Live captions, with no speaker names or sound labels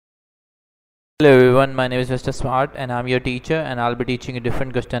Hello everyone, my name is Mr. Smart and I'm your teacher, and I'll be teaching you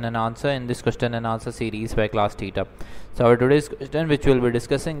different question and answer in this question and answer series by Class Theta. So our today's question which we'll be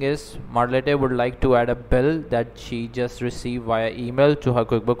discussing is Mariette would like to add a bill that she just received via email to her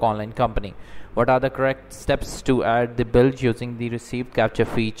QuickBooks Online company. What are the correct steps to add the bill using the received capture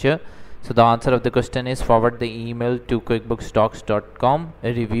feature? So the answer of the question is forward the email to quickbooksdocs.com,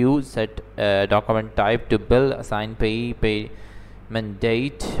 review, set document type to bill, assign payee,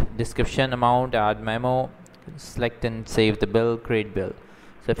 date, description, amount, add memo, select and save the bill, create bill.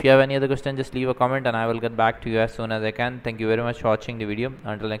 So if you have any other question, just leave a comment and I will get back to you as soon as I can. Thank you very much for watching the video.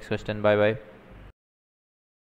 Until next question, bye bye.